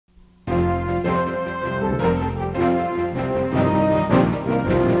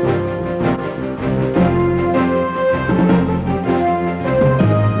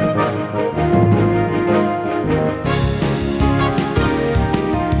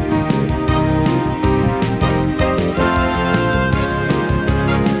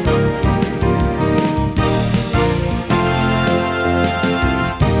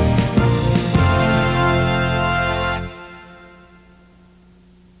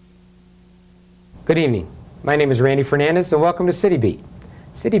Good evening. My name is Randy Fernandez and welcome to City Beat.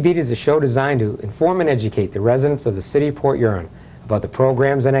 City Beat is a show designed to inform and educate the residents of the city of Port Huron about the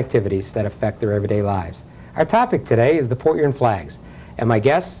programs and activities that affect their everyday lives. Our topic today is the Port Huron Flags, and my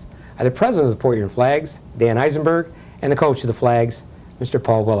guests are the president of the Port Huron Flags, Dan Eisenberg, and the coach of the Flags, Mr.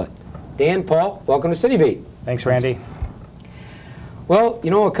 Paul Willett. Dan, Paul, welcome to City Beat. Thanks, Randy. Well,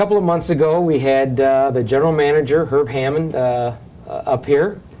 you know, a couple of months ago we had the general manager, Herb Hammond, up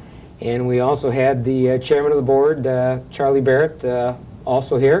here. And we also had the chairman of the board, Charlie Barrett,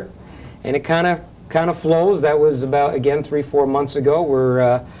 also here. And it kind of flows. That was about, again, 3-4 months ago.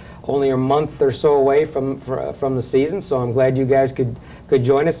 We're only a month or so away from the season, so I'm glad you guys could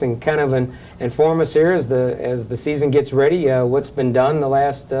join us and kind of inform us here as the season gets ready, what's been done the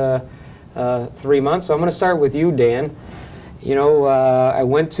last 3 months. So I'm going to start with you, Dan. You know, I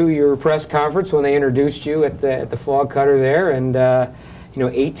went to your press conference when they introduced you at the Flag Cutter there, and you know,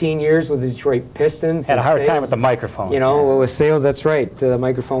 18 years with the Detroit Pistons. Had a hard time with the microphone. You know, with sales, that's right. The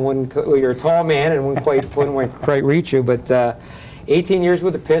microphone wouldn't, well, you're a tall man and wouldn't quite reach you, but 18 years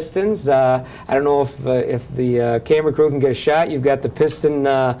with the Pistons. I don't know if the camera crew can get a shot. You've got the Piston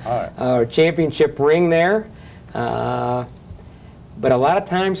championship ring there. But a lot of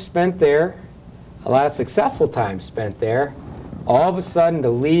time spent there, a lot of successful time spent there. All of a sudden to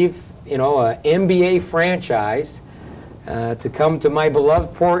leave, you know, an NBA franchise, to come to my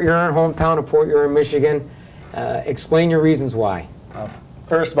beloved Port Huron, hometown of Port Huron, Michigan. Explain your reasons why.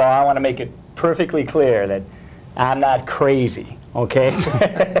 First of all, I want to make it perfectly clear that I'm not crazy, okay?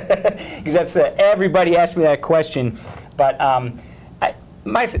 Because that's everybody asks me that question. But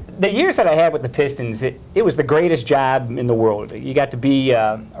the years that I had with the Pistons, it was the greatest job in the world. You got to be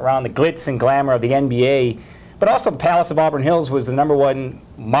around the glitz and glamour of the NBA, but also the Palace of Auburn Hills was the #1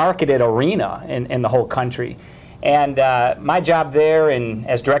 marketed arena in the whole country. And my job there, and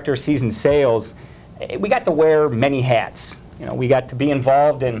as director of season sales, we got to wear many hats. You know, we got to be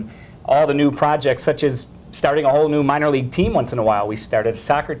involved in all the new projects, such as starting a whole new minor league team once in a while. We started a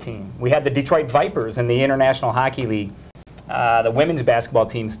soccer team. We had the Detroit Vipers in the International Hockey League. The women's basketball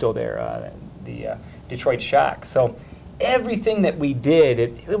team's still there, the Detroit Shock. So everything that we did,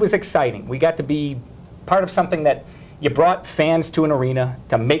 it was exciting. We got to be part of something that you brought fans to an arena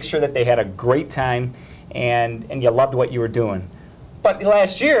to make sure that they had a great time. And you loved what you were doing. But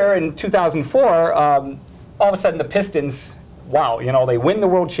last year, in 2004, all of a sudden the Pistons, wow, you know, they win the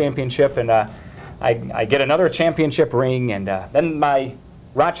world championship, and I get another championship ring, and then my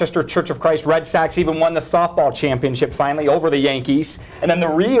Rochester Church of Christ Red Sox even won the softball championship finally over the Yankees, and then the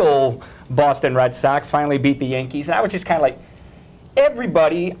real Boston Red Sox finally beat the Yankees, and I was just kind of like,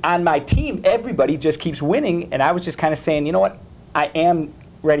 everybody on my team, everybody just keeps winning, and I was just kind of saying, you know what, I am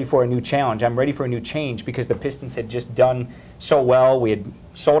ready for a new challenge. I'm ready for a new change because the Pistons had just done so well. We had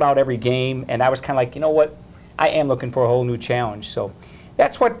sold out every game, and I was kind of like, you know what? I am looking for a whole new challenge. So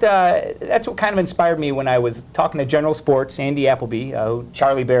that's what kind of inspired me when I was talking to General Sports, Andy Appleby, who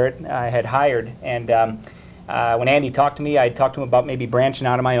Charlie Barrett had hired. And when Andy talked to me, I talked to him about maybe branching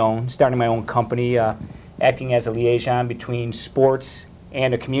out on my own, starting my own company, acting as a liaison between sports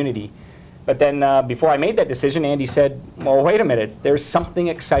and a community. But then before I made that decision, Andy said, well, wait a minute, there's something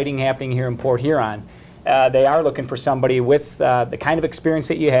exciting happening here in Port Huron. They are looking for somebody with the kind of experience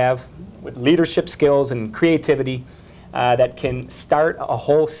that you have, with leadership skills and creativity, that can start a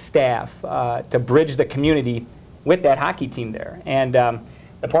whole staff to bridge the community with that hockey team there. And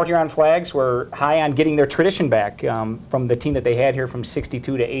the Port Huron Flags were high on getting their tradition back from the team that they had here from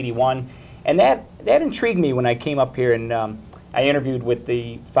 '62 to '81. And that intrigued me when I came up here, and I interviewed with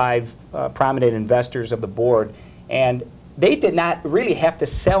the 5 prominent investors of the board, and they did not really have to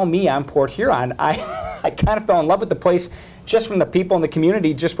sell me on Port Huron. I kind of fell in love with the place just from the people in the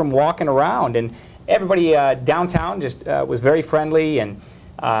community, just from walking around. And everybody downtown just was very friendly, and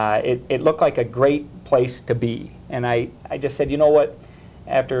it looked like a great place to be. And I just said, you know what,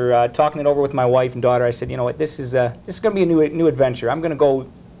 after talking it over with my wife and daughter, I said, you know what, this is going to be a new adventure. I'm going to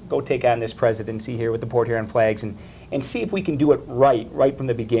go take on this presidency here with the Port Huron Flags and see if we can do it right from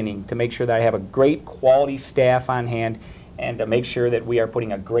the beginning, to make sure that I have a great quality staff on hand, and to make sure that we are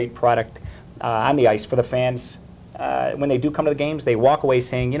putting a great product on the ice for the fans. When they do come to the games, they walk away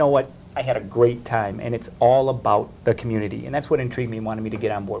saying, you know what, I had a great time, and it's all about the community. And that's what intrigued me and wanted me to get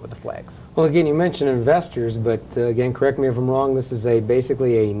on board with the Flags. Well, again, you mentioned investors, but again, correct me if I'm wrong, this is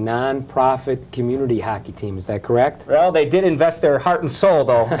basically a non-profit community hockey team. Is that correct? Well, they did invest their heart and soul,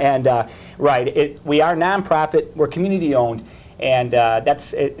 though. And right, we are non-profit, we're community-owned. And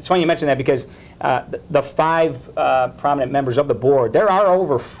it's funny you mention that, because the 5 prominent members of the board, there are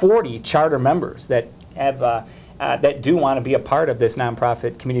over 40 charter members that have that do want to be a part of this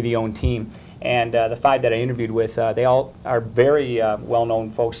nonprofit community-owned team. And the 5 that I interviewed with, they all are very well-known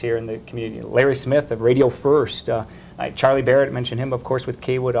folks here in the community. Larry Smith of Radio First, Charlie Barrett, mentioned him, of course, with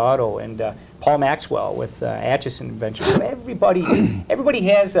Kaywood Auto, and Paul Maxwell with Atchison Ventures. So everybody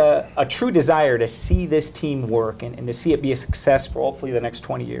has a true desire to see this team work and to see it be a success for hopefully the next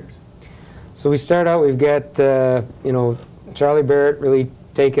 20 years. So we start out, we've got, you know, Charlie Barrett really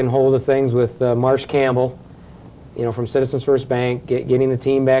taking hold of things with Marsh Campbell, you know, from Citizens First Bank, getting the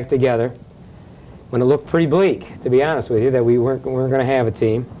team back together. When it looked pretty bleak, to be honest with you, that we weren't going to have a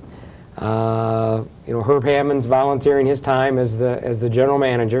team. You know, Herb Hammond's volunteering his time as the general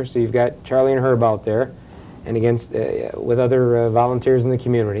manager, so you've got Charlie and Herb out there, and against with other volunteers in the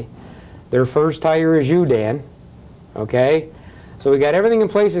community. Their first hire is you, Dan. Okay, so we got everything in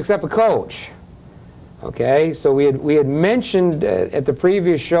place except a coach. Okay, so we had mentioned at the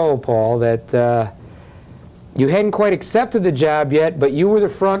previous show, Paul, that you hadn't quite accepted the job yet, but you were the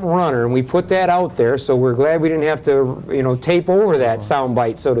front runner, and we put that out there. So we're glad we didn't have to, you know, tape over that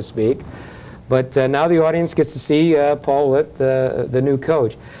soundbite, so to speak. But now the audience gets to see Paul Litt, the new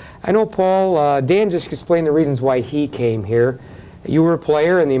coach. I know, Paul, Dan just explained the reasons why he came here. You were a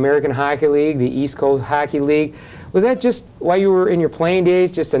player in the American Hockey League, the East Coast Hockey League. Was that just while you were in your playing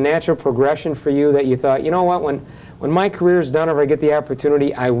days, just a natural progression for you that you thought, you know what, when my career's done, if I get the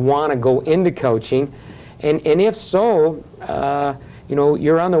opportunity, I want to go into coaching? And if so, you know,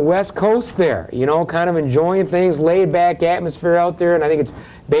 you're on the West Coast there, you know, kind of enjoying things, laid back atmosphere out there, and I think it's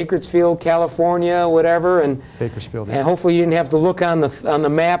Bakersfield, California, whatever, and Bakersfield, yeah. And hopefully you didn't have to look on the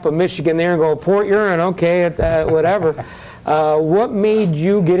map of Michigan there and go Port Huron, okay, whatever. What made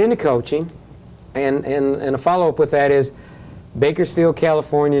you get into coaching? And a follow-up with that is Bakersfield,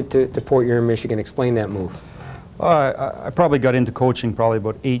 California to Port Huron, Michigan. Explain that move. I probably got into coaching probably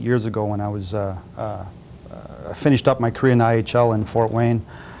about 8 years ago when I was finished up my career in IHL in Fort Wayne.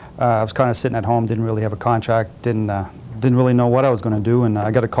 I was kind of sitting at home, didn't really have a contract, didn't really know what I was going to do, and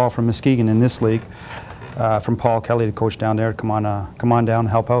I got a call from Muskegon in this league from Paul Kelly, the coach down there, come on down and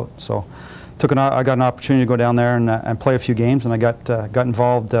help out. So I got an opportunity to go down there and play a few games, and I got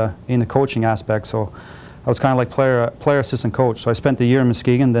involved in the coaching aspect. So I was kind of like player assistant coach. So I spent the year in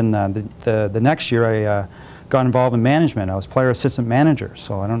Muskegon. Then the next year I got involved in management. I was player assistant manager.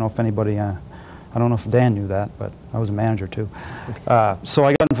 So I don't know if anybody, I don't know if Dan knew that, but I was a manager too. So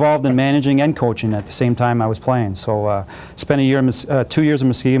I got involved in managing and coaching at the same time I was playing. So spent 2 years in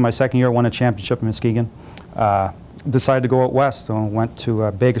Muskegon. My second year I won a championship in Muskegon. Decided to go out west, so went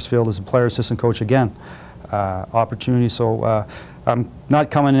to Bakersfield as a player assistant coach again. Opportunity, so I'm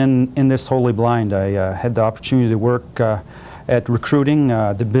not coming in this totally blind. I had the opportunity to work at recruiting,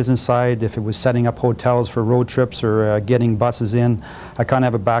 the business side, if it was setting up hotels for road trips or getting buses in. I kind of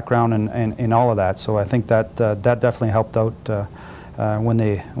have a background in all of that, so I think that definitely helped out when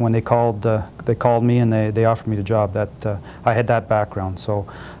they called me and they offered me the job. That I had that background. So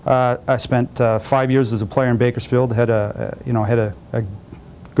I spent 5 years as a player in Bakersfield. Had a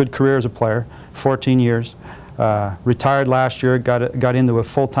good career as a player, 14 years. Retired last year. Got into a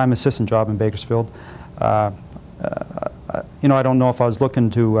full-time assistant job in Bakersfield. You know, I don't know if I was looking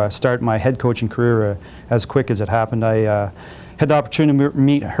to start my head coaching career as quick as it happened. I had the opportunity to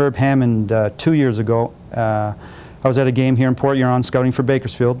meet Herb Hammond 2 years ago. I was at a game here in Port Huron scouting for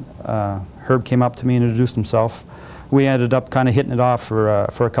Bakersfield. Herb came up to me and introduced himself. We ended up kind of hitting it off for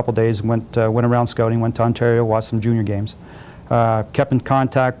a couple days. Went around scouting, went to Ontario, watched some junior games. Kept in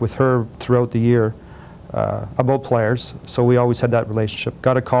contact with Herb throughout the year about players, so we always had that relationship.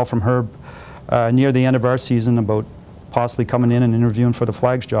 Got a call from Herb near the end of our season about possibly coming in and interviewing for the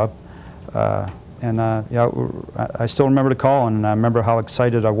Flags job. Yeah, I still remember the call, and I remember how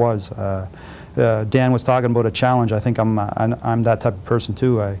excited I was. Dan was talking about a challenge. I think I'm that type of person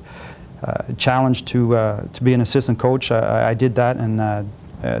too. I challenged to be an assistant coach. I did that, and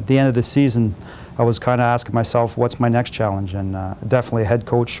at the end of the season, I was kind of asking myself, what's my next challenge? And definitely a head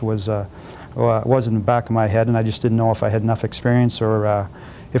coach was in the back of my head, and I just didn't know if I had enough experience or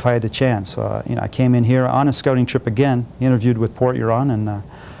if I had the chance. You know, I came in here on a scouting trip again, interviewed with Port Huron, and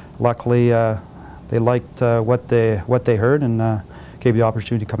luckily they liked what they heard and gave the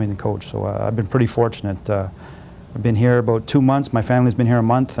opportunity to come in and coach. So I've been pretty fortunate. I've been here about 2 months. My family's been here a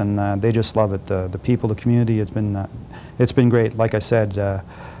month, and they just love it. The people, the community, it's been great. Like I said,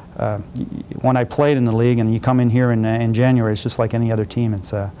 when I played in the league, and you come in here in January, it's just like any other team.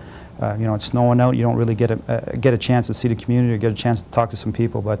 It's you know, it's snowing out. You don't really get a chance to see the community or get a chance to talk to some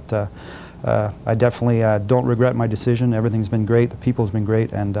people. But I definitely don't regret my decision. Everything's been great. The people's been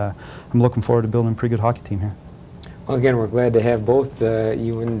great, and I'm looking forward to building a pretty good hockey team here. Well, again, we're glad to have both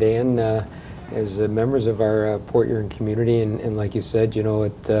you and Dan as members of our Port Huron community, and like you said, you know,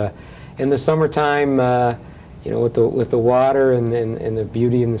 at in the summertime, you know, with the water and the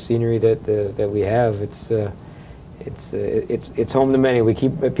beauty and the scenery that we have, it's home to many. We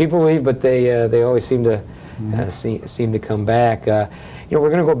keep people leave, but they always seem to seem to come back. You know, we're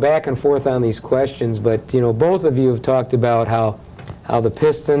going to go back and forth on these questions, but you know, both of you have talked about how the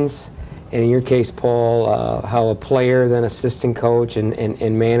Pistons, and in your case, Paul, how a player, then assistant coach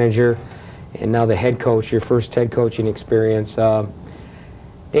and manager, and now the head coach, your first head coaching experience.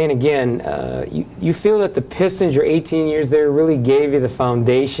 Dan, again, you feel that the Pistons, your 18 years there, really gave you the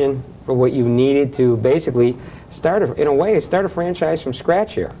foundation for what you needed to basically start, in a way, start a franchise from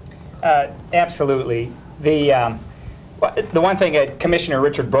scratch here. Absolutely. The one thing Commissioner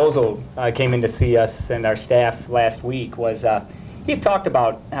Richard Brozel came in to see us and our staff last week was he had talked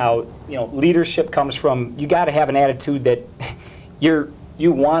about how, you know, leadership comes from, you got to have an attitude that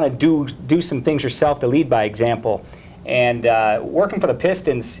you want to do some things yourself to lead by example. And working for the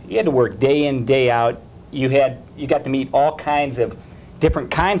Pistons, you had to work day in, day out. You got to meet all kinds of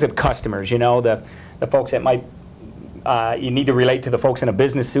different kinds of customers. You know, the folks that might you need to relate to the folks in a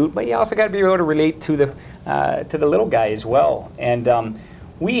business suit, but you also got to be able to relate to the little guy as well. And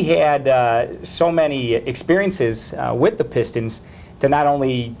we had so many experiences with the Pistons to not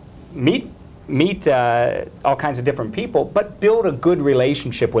only meet all kinds of different people, but build a good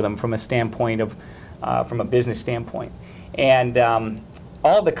relationship with them from a standpoint of from a business standpoint. And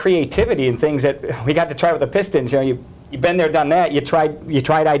all the creativity and things that we got to try with the Pistons, you know, you've been there, done that. You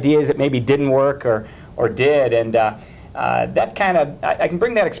tried ideas that maybe didn't work or did, and that kind of, I can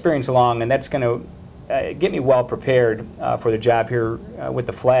bring that experience along, and that's going to get me well prepared for the job here with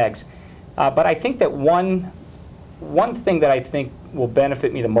the Flags. But I think that one thing that I think will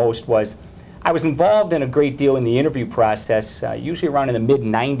benefit me the most was I was involved in a great deal in the interview process, usually around in the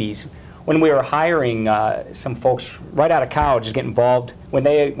mid-90s, when we were hiring some folks right out of college to get involved, when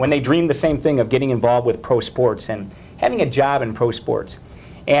they dreamed the same thing of getting involved with pro sports and having a job in pro sports.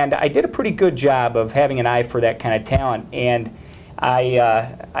 And I did a pretty good job of having an eye for that kind of talent. And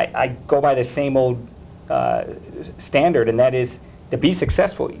I go by the same old standard, and that is to be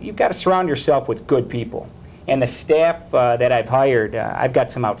successful, you've got to surround yourself with good people. And the staff that I've hired, I've got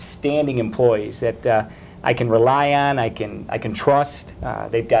some outstanding employees that I can rely on, I can trust.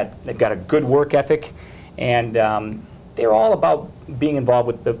 They've got a good work ethic, and they're all about being involved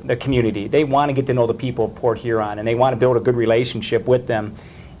with the community. They want to get to know the people of Port Huron, and they want to build a good relationship with them.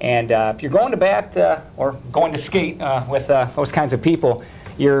 And if you're going to bat or going to skate with those kinds of people,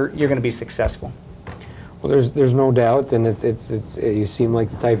 you're going to be successful. Well, there's no doubt, and it's you seem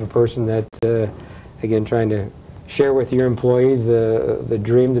like the type of person that, again, trying to share with your employees the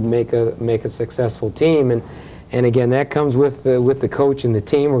dream to make a successful team, and again, that comes with the coach and the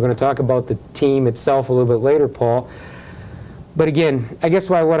team. We're going to talk about the team itself a little bit later, Paul. But again, I guess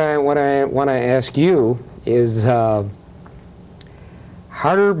what I want to ask you is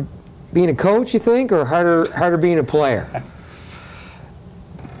harder being a coach, you think, or harder being a player?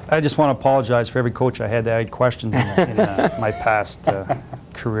 I just want to apologize for every coach I had that had questions in my past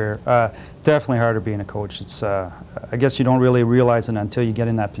career. Definitely harder being a coach. It's I guess you don't really realize it until you get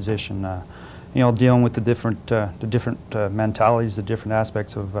in that position. You know, dealing with the different mentalities, the different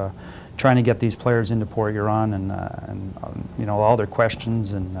aspects of trying to get these players into Port Huron, and you know, all their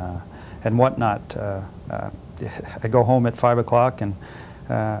questions and whatnot. I go home at 5 o'clock and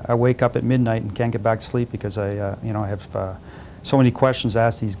I wake up at midnight and can't get back to sleep because I you know, I have so many questions to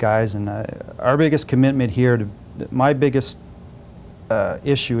ask these guys. And our biggest commitment here, my biggest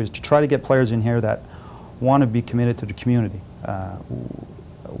issue is to try to get players in here that want to be committed to the community.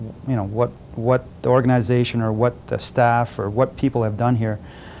 You know, what the organization or what the staff or what people have done here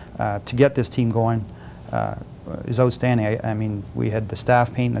to get this team going is outstanding. I mean, we had the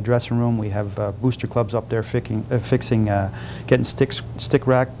staff paint in the dressing room. We have booster clubs up there fixing, getting stick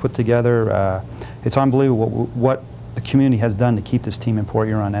rack put together. It's unbelievable what the community has done to keep this team in Port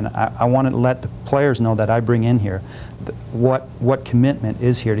Huron, and I want to let the players know that I bring in here what commitment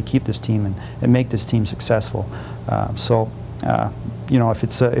is here to keep this team and make this team successful. You know, if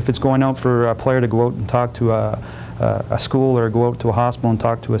it's going out for a player to go out and talk to a school or go out to a hospital and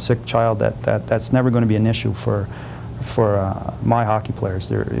talk to a sick child, that's never going to be an issue for my hockey players.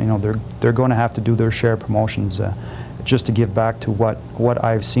 They're going to have to do their share of promotions just to give back to what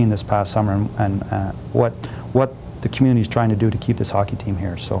I've seen this past summer and what the community is trying to do to keep this hockey team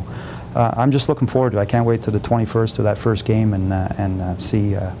here. So I'm just looking forward to it. I can't wait to the 21st to that first game and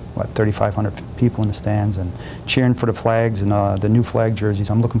see 3,500 people in the stands and cheering for the Flags and the new flag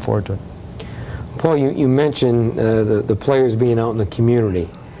jerseys. I'm looking forward to it. Paul, you mentioned the players being out in the community.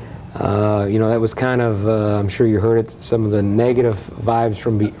 You know, that was kind of, I'm sure you heard it, some of the negative vibes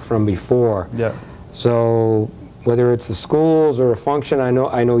from before. Yeah. So whether it's the schools or a function, I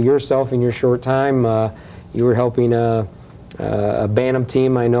know yourself in your short time, you were helping a Bantam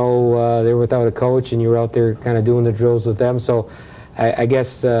team. I know they were without a coach, and you were out there kind of doing the drills with them. So I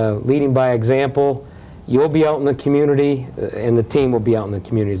guess leading by example, you'll be out in the community, and the team will be out in the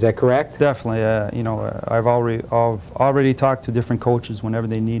community. Is that correct? Definitely. You know, I've already talked to different coaches whenever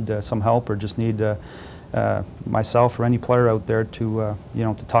they need some help or just need myself or any player out there to you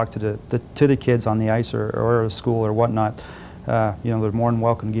know, to talk to the kids on the ice or a school or whatnot. You know, they're more than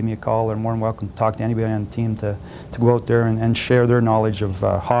welcome to give me a call. They're more than welcome to talk to anybody on the team to go out there and share their knowledge of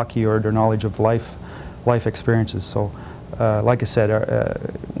hockey or their knowledge of life experiences. So, like I said,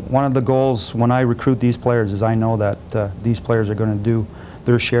 one of the goals when I recruit these players is I know that these players are going to do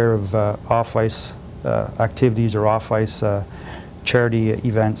their share of off-ice activities or off-ice charity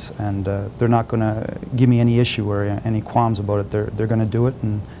events, and they're not going to give me any issue or any qualms about it. They're going to do it,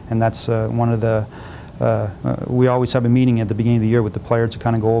 and that's one of the. We always have a meeting at the beginning of the year with the players to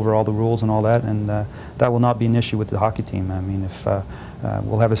kind of go over all the rules and all that, and that will not be an issue with the hockey team. I mean, if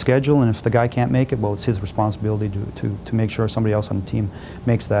we'll have a schedule, and if the guy can't make it, well, it's his responsibility to make sure somebody else on the team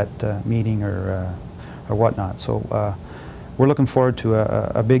makes that meeting or whatnot. So we're looking forward to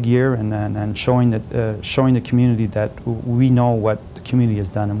a big year and showing the community that we know what the community has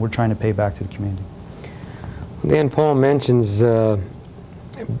done, and we're trying to pay back to the community. Dan, Paul mentions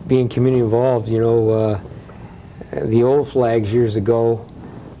being community involved. You know, the old Flags years ago,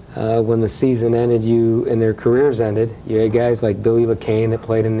 when the season ended, and their careers ended, you had guys like Billy LeCain that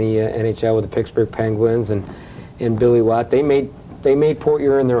played in the NHL with the Pittsburgh Penguins, and Billy Watt. They made Port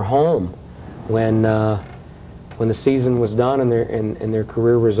Huron their home when the season was done and their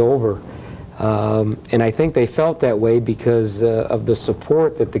career was over. And I think they felt that way because of the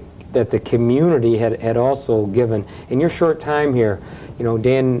support that the community had also given. In your short time here, you know,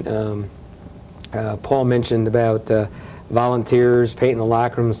 Dan, Paul mentioned about volunteers, painting the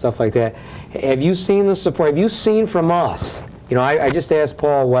locker room and stuff like that. Have you seen the support? Have you seen from us? You know, I just asked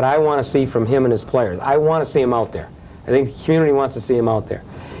Paul what I want to see from him and his players. I want to see him out there. I think the community wants to see him out there.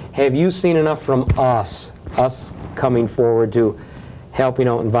 Have you seen enough from us coming forward to helping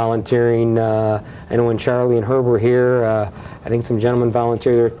out and volunteering? I know when Charlie and Herb were here, I think some gentlemen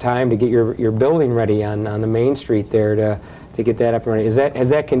volunteered their time to get your building ready on the main street there to get that up and running. Has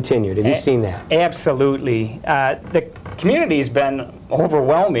that continued? Have you seen that? Absolutely. The community's been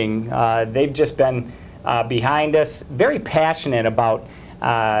overwhelming. They've just been behind us, very passionate about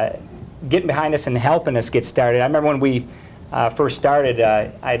getting behind us and helping us get started. I remember when we first started,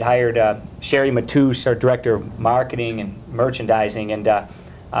 I'd hired Sherry Matus, our director of marketing and merchandising, and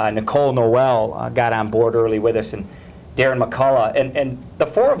Nicole Noel got on board early with us, and Darren McCullough, and the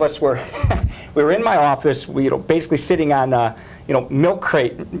four of us were we were in my office, basically sitting on milk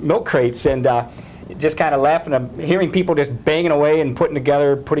crates, and just kind of laughing, hearing people just banging away and putting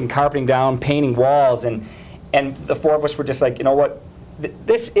together, putting carpeting down, painting walls, and the four of us were just like, you know what,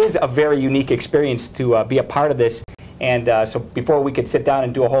 this is a very unique experience to be a part of this. And so before we could sit down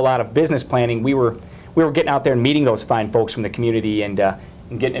and do a whole lot of business planning, we were getting out there and meeting those fine folks from the community and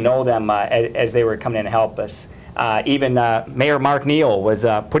getting to know them as they were coming in to help us. Even Mayor Mark Neal was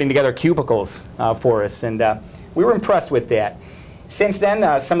putting together cubicles for us, and we were impressed with that. Since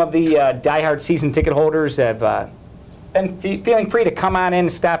then, some of the diehard season ticket holders have been feeling free to come on in,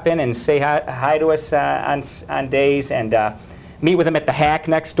 stop in, and say hi to us on days, and meet with them at the Hack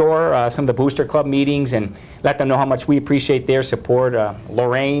next door, some of the Booster Club meetings, and let them know how much we appreciate their support.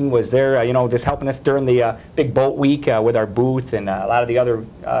 Lorraine was there, just helping us during the big boat week with our booth, and a lot of the other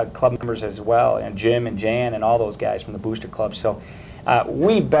club members as well, and Jim and Jan and all those guys from the Booster Club. So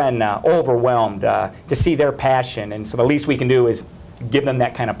we've been overwhelmed to see their passion, and so the least we can do is give them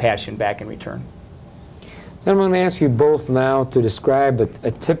that kind of passion back in return. I'm going to ask you both now to describe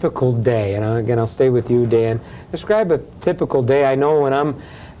a typical day, and again, I'll stay with you, Dan. Describe a typical day. I know when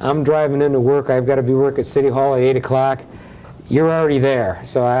I'm driving into work, I've got to be work at City Hall at 8 o'clock. You're already there,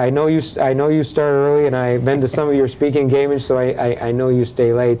 so I know you start early, and I've been to some of your speaking engagements, so I know you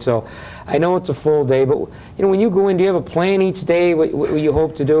stay late. So I know it's a full day, but when you go in, do you have a plan each day? What you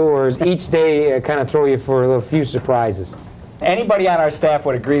hope to do, or is each day kind of throw you for a few surprises? Anybody on our staff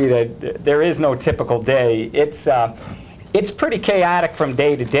would agree that there is no typical day. It's pretty chaotic from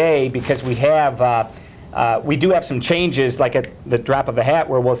day to day because we do have some changes, like at the drop of a hat,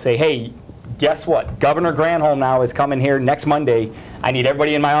 where we'll say, hey, guess what? Governor Granholm now is coming here next Monday. I need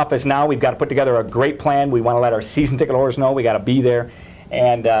everybody in my office now. We've got to put together a great plan. We want to let our season ticket holders know we got to be there.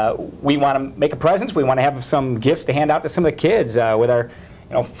 And we want to make a presence. We want to have some gifts to hand out to some of the kids with our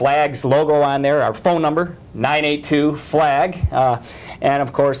Flag's logo on there, our phone number, 982-FLAG, and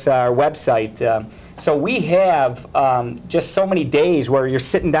of course our website. So we have just so many days where you're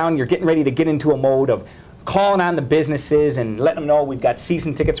sitting down, you're getting ready to get into a mode of calling on the businesses and letting them know we've got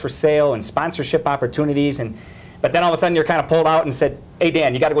season tickets for sale and sponsorship opportunities. But then all of a sudden you're kind of pulled out and said, hey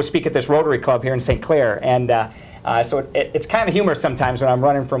Dan, you got to go speak at this Rotary Club here in St. Clair. And so it's kind of humorous sometimes when I'm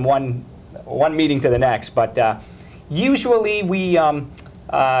running from one meeting to the next. But usually we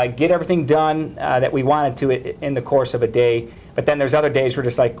get everything done that we wanted to in the course of a day. But then there's other days we're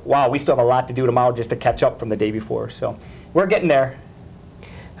just like, wow, we still have a lot to do tomorrow just to catch up from the day before. So we're getting there.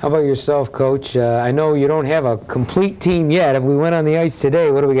 How about yourself, Coach? I know you don't have a complete team yet. If we went on the ice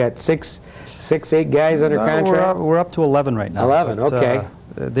today, what do we got? Six, 8 guys under contract? We're up to 11 right now. 11, but, okay.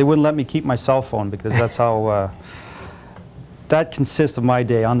 They wouldn't let me keep my cell phone because that's how, that consists of my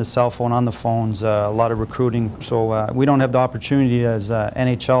day, on the cell phone, on the phones, a lot of recruiting. So we don't have the opportunity as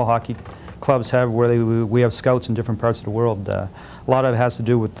NHL hockey clubs have where we have scouts in different parts of the world. A lot of it has to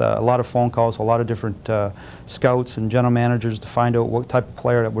do with a lot of phone calls, a lot of different scouts and general managers to find out what type of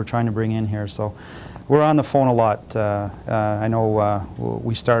player that we're trying to bring in here. So we're on the phone a lot. I know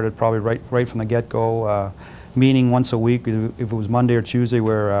we started probably right from the get-go, meeting once a week, if it was Monday or Tuesday,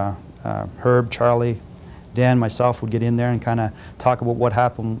 where Herb, Charlie, Dan, myself would get in there and kind of talk about what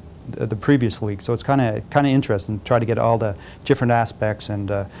happened the previous week. So it's kind of interesting to try to get all the different aspects.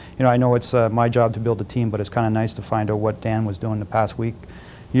 And I know it's my job to build a team, but it's kind of nice to find out what Dan was doing the past week.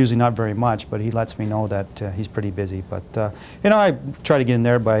 Usually not very much, but he lets me know that he's pretty busy. But I try to get in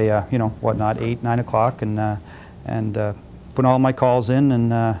there by 8, 9 o'clock, and put all my calls in.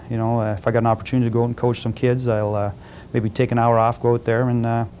 And if I got an opportunity to go out and coach some kids, I'll maybe take an hour off, go out there.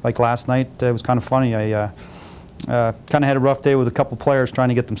 And like last night, it was kind of funny. I kind of had a rough day with a couple players trying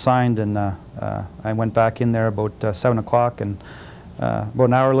to get them signed, and I went back in there about 7 o'clock, and about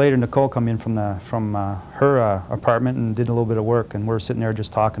an hour later Nicole come in from her apartment and did a little bit of work, and we're sitting there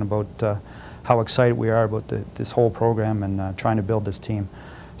just talking about how excited we are about this whole program and trying to build this team.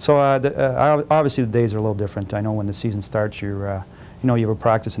 So obviously the days are a little different. I know when the season starts, you have a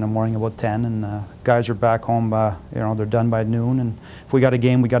practice in the morning about 10, and guys are back home by, they're done by noon, and if we got a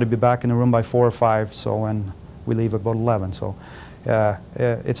game, we got to be back in the room by 4 or 5. So and we leave about 11. So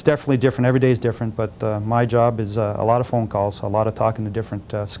it's definitely different. Every day is different, but my job is a lot of phone calls, a lot of talking to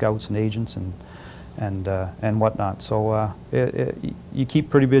different scouts and agents and whatnot. So you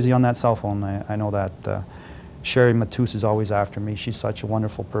keep pretty busy on that cell phone. I know that. Sherry Matus is always after me. She's such a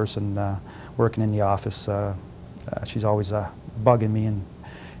wonderful person working in the office. She's always bugging me and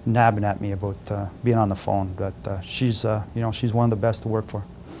nabbing at me about being on the phone. But she's one of the best to work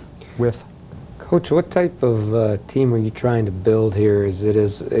with. Coach, what type of team are you trying to build here?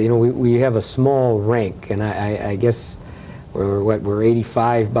 We have a small rink, and I guess we're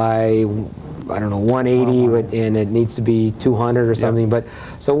 85 by 180, and it needs to be 200 or something. Yep. But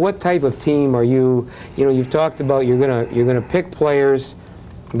so what type of team are you? You've talked about you're gonna pick players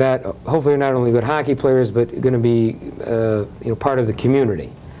that hopefully are not only good hockey players, but going to be part of the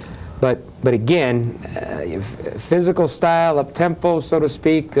community. But again, physical style, up tempo, so to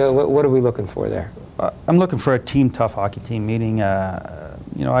speak. What are we looking for there? I'm looking for a team tough hockey team. Meaning, I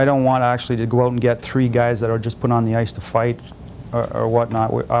don't want actually to go out and get 3 guys that are just put on the ice to fight or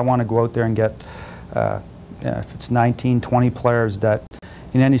whatnot. I want to go out there and get, if it's 19, 20 players that,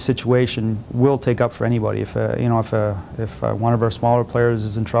 in any situation, will take up for anybody. If one of our smaller players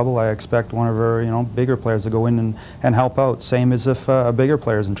is in trouble, I expect one of our bigger players to go in and help out. Same as if a bigger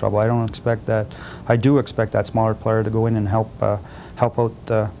player is in trouble. I don't expect that. I do expect that smaller player to go in and help out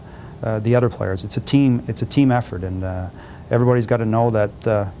the other players. It's a team effort, and everybody's got to know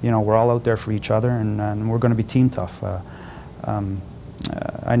that we're all out there for each other, and we're going to be team tough.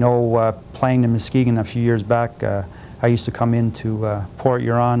 I know playing in Muskegon a few years back. I used to come into Port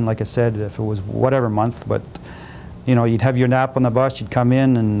Huron, like I said, if it was whatever month, but you'd have your nap on the bus, you'd come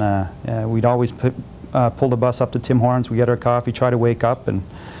in, and we'd always pull the bus up to Tim Hortons, we get our coffee, try to wake up, and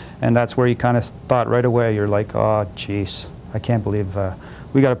that's where you kind of thought right away, you're like, oh jeez, I can't believe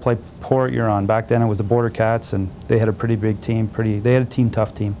we got to play Port Huron. Back then it was the Border Cats, and they had a pretty big team, they had a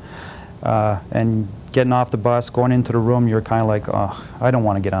tough team. And getting off the bus, going into the room, you're kind of like, oh, I don't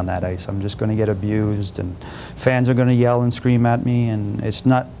want to get on that ice. I'm just going to get abused, and fans are going to yell and scream at me, and it's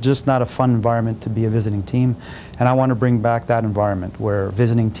just not a fun environment to be a visiting team. And I want to bring back that environment where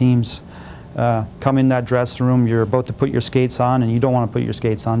visiting teams come in that dressing room, you're about to put your skates on, and you don't want to put your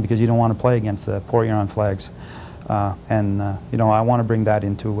skates on because you don't want to play against the Port Huron Flags. I want to bring that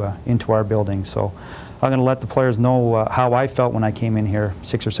into our building. So I'm going to let the players know how I felt when I came in here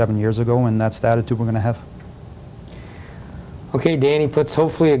 6 or 7 years ago, and that's the attitude we're going to have. Okay, Danny puts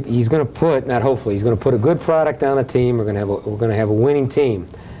hopefully he's going to put not hopefully he's going to put a good product on a team. We're going to have a winning team.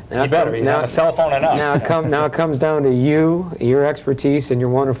 Now You better. He's on a cell phone enough. Now it comes down to you, your expertise, and your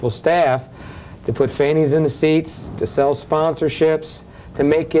wonderful staff to put fannies in the seats, to sell sponsorships, to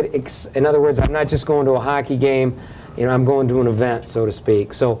make it. In other words, I'm not just going to a hockey game. You know, I'm going to an event, so to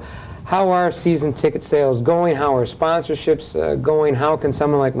speak. So, how are season ticket sales going? How are sponsorships going? How can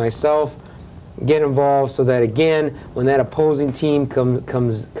someone like myself get involved so that, again, when that opposing team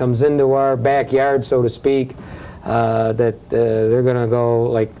comes into our backyard, so to speak, that they're going to go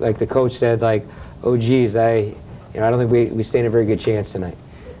like the coach said, like, oh geez, I don't think we stand a very good chance tonight.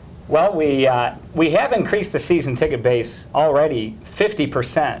 Well, we have increased the season ticket base already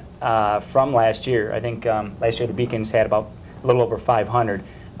 50% from last year. I think last year the Beacons had about a little over 500.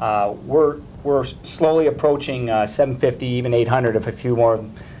 We're slowly approaching 750, even 800, if a few more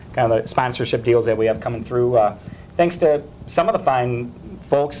kind of the sponsorship deals that we have coming through. Thanks to some of the fine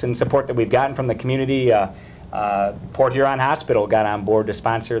folks and support that we've gotten from the community. Port Huron Hospital got on board to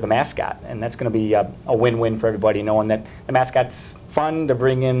sponsor the mascot, and that's going to be a win-win for everybody, knowing that the mascot's fun to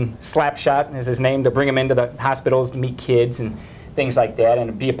bring in. Slapshot is his name, to bring him into the hospitals to meet kids and things like that, and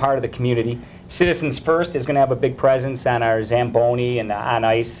to be a part of the community. Citizens First is going to have a big presence on our Zamboni and on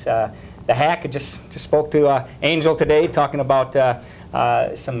ice. The Hack just spoke to Angel today, talking about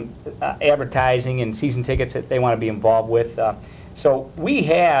some advertising and season tickets that they want to be involved with. So we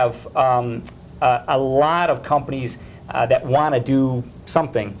have a lot of companies that want to do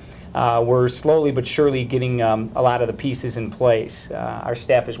something. We're slowly but surely getting a lot of the pieces in place. Our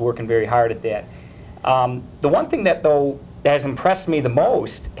staff is working very hard at that. The one thing that, though, has impressed me the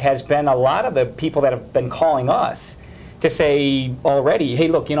most has been a lot of the people that have been calling us to say already, hey,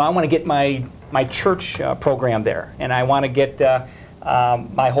 look, I want to get my church program there, and I want to get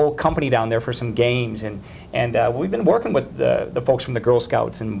my whole company down there for some games. And we've been working with the folks from the Girl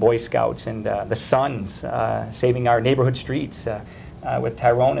Scouts and Boy Scouts and the Sons, saving our neighborhood streets with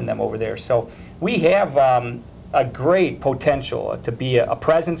Tyrone and them over there. So we have a great potential to be a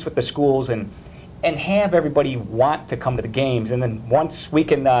presence with the schools and have everybody want to come to the games. And then once we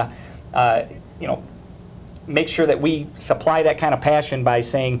can, make sure that we supply that kind of passion by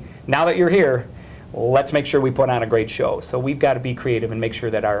saying, now that you're here, let's make sure we put on a great show. So we've got to be creative and make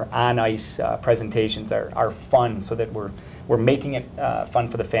sure that our on-ice presentations are fun, so that we're making it fun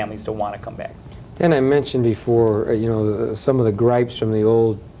for the families to want to come back. And I mentioned before, some of the gripes from the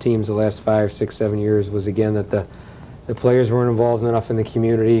old teams the last 5, 6, 7 years was, again, that the players weren't involved enough in the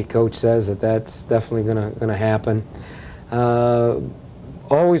community. Coach says that's definitely going to happen.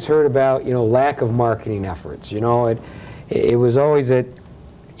 Always heard about, lack of marketing efforts. It was always that,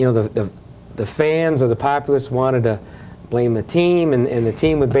 the fans or the populace wanted to blame the team, and the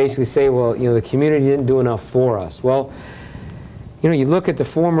team would basically say, well, the community didn't do enough for us. Well, you look at the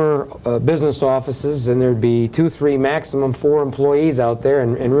former business offices, and there'd be 2, 3, maximum 4 employees out there,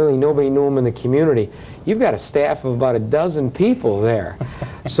 and really nobody knew them in the community. You've got a staff of about a dozen people there.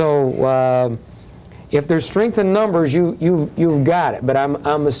 So if there's strength in numbers, you've got it. But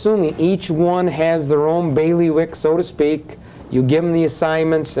I'm assuming each one has their own bailiwick, so to speak. You give them the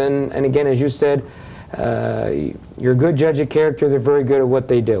assignments, and again, as you said, you're a good judge of character. They're very good at what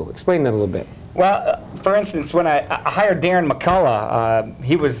they do. Explain that a little bit. Well, for instance, when I hired Darren McCullough,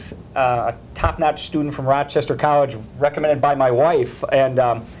 he was a top-notch student from Rochester College, recommended by my wife, and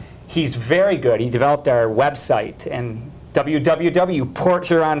he's very good. He developed our website and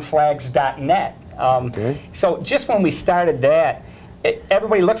www.porthuronflags.net. Okay. So just when we started that,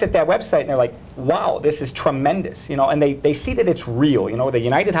 everybody looks at that website and they're like, wow, this is tremendous, and they see that it's real. The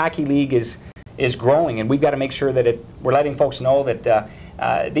United Hockey League is growing, and we've got to make sure that we're letting folks know that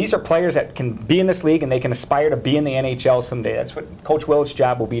these are players that can be in this league and they can aspire to be in the NHL someday. That's what Coach Willet's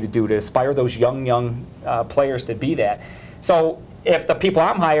job will be, to do, to aspire those young players to be that. So if the people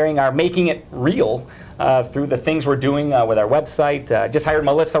I'm hiring are making it real through the things we're doing with our website, just hired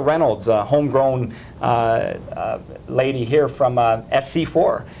Melissa Reynolds, a homegrown lady here from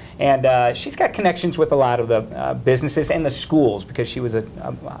SC4. And she's got connections with a lot of the businesses and the schools, because she was a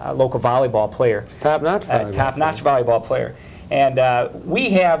local volleyball player. Top-notch volleyball. Top-notch volleyball player. And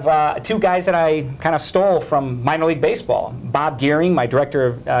we have 2 guys that I kind of stole from minor league baseball. Bob Gearing, my director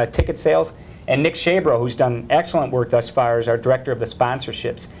of ticket sales, and Nick Shabro, who's done excellent work thus far as our director of the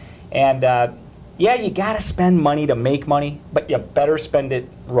sponsorships. And yeah, you got to spend money to make money, but you better spend it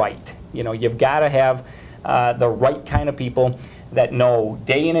right. You've got to have the right kind of people that know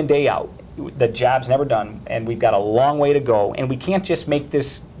day in and day out the job's never done, and we've got a long way to go. And we can't just make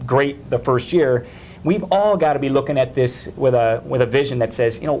this great the first year. we've all got to be looking at this with a vision that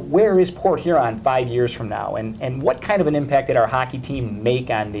says, you know, where is Port Huron 5 years from now, and what kind of an impact did our hockey team make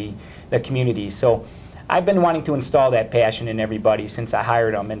on the community? So I've been wanting to install that passion in everybody since I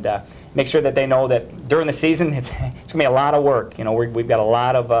hired them, and make sure that they know that during the season it's going to be a lot of work. You know, we've got a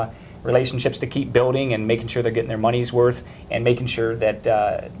lot of relationships to keep building, and making sure they're getting their money's worth, and making sure that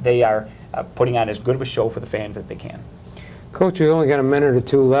they are putting on as good of a show for the fans that they can. Coach, we've only got a minute or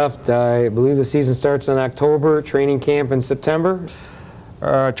two left. I believe the season starts in October, training camp in September.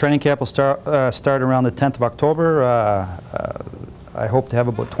 Training camp will start around the 10th of October. I hope to have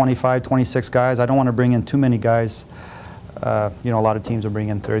about 25, 26 guys. I don't want to bring in too many guys. You know, a lot of teams will bring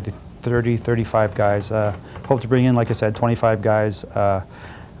in 30, 35 guys. Hope to bring in, like I said, 25 guys.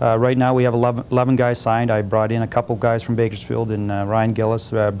 Right now we have 11 guys signed. I brought in a couple guys from Bakersfield, and Ryan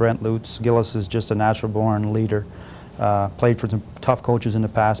Gillis, Brent Lutz. Gillis is just a natural-born leader. Played for some tough coaches in the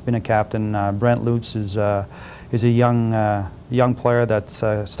past, been a captain. Brent Lutz is a young player that's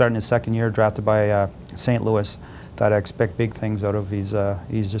starting his second year, drafted by St. Louis, that I expect big things out of. He's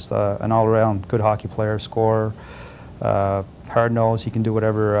just an all-around good hockey player, scorer, hard-nosed. He can do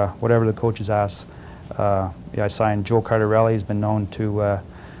whatever the coaches ask. Yeah, I signed Joe Cardarelli. He's been known to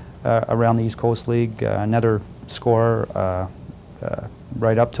around the East Coast League, another scorer.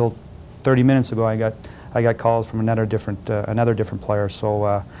 Right up till 30 minutes ago, I got calls from another different player.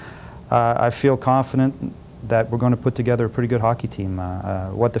 So I feel confident that we're going to put together a pretty good hockey team.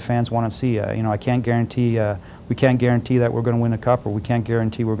 What the fans want to see, you know, I can't guarantee we can't guarantee that we're going to win a cup, or we can't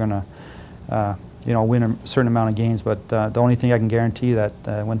guarantee we're going to you know, win a certain amount of games. But the only thing I can guarantee that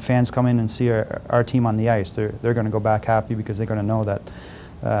when fans come in and see our team on the ice, they're going to go back happy, because they're going to know that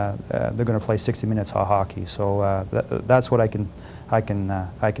they're going to play 60 minutes of hockey. So that's what I can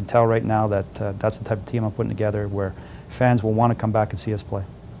tell right now, that that's the type of team I'm putting together, where fans will want to come back and see us play.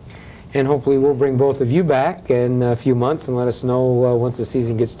 And hopefully we'll bring both of you back in a few months and let us know once the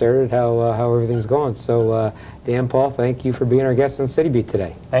season gets started how everything's going. So Dan, Paul, thank you for being our guest on City Beat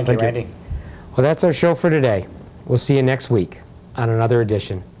today. Thank you, Randy. Well, that's our show for today. We'll see you next week on another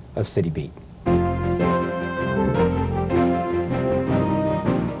edition of City Beat.